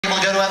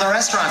other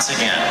restaurants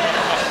again.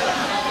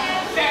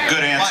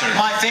 Good answer.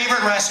 My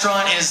favorite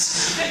restaurant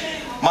is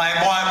my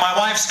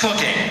wife's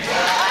cooking.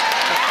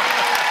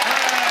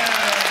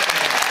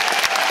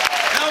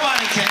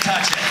 Nobody can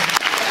touch it.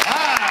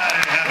 I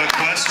have a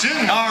question.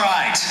 All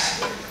right.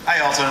 Hi,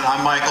 Alton.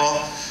 I'm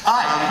Michael.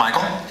 Hi,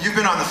 Michael. You've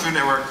been on the Food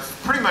Network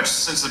pretty much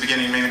since the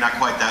beginning, maybe not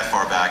quite that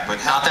far back, but...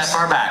 Not that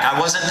far back. I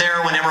wasn't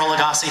there when Emeril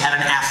Lagasse had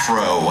an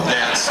afro.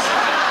 Yes.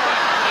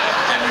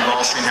 And we've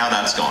all seen how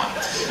that's gone.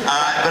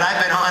 But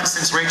I've been on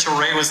since Rachel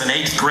Ray was in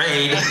 8th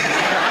grade.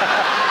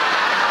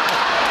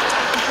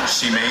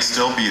 She may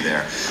still be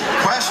there.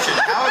 Question,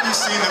 how have you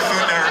seen the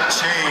Food Network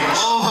change?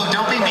 Oh,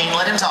 don't be mean.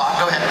 Let him talk.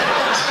 Go ahead.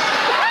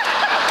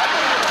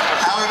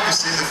 How have you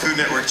seen the Food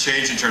Network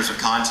change in terms of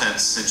content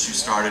since you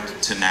started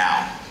to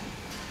now?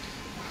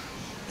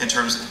 In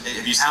terms of,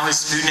 have you seen how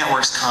has Food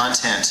Network's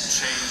content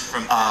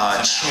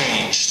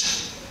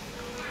changed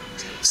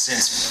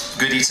since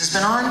Good Eats has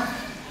been on?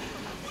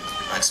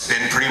 It's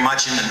been pretty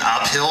much in an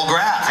uphill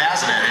graph,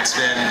 hasn't it? It's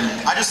been...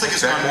 I just think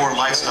it's gone more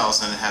lifestyles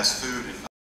than it has food.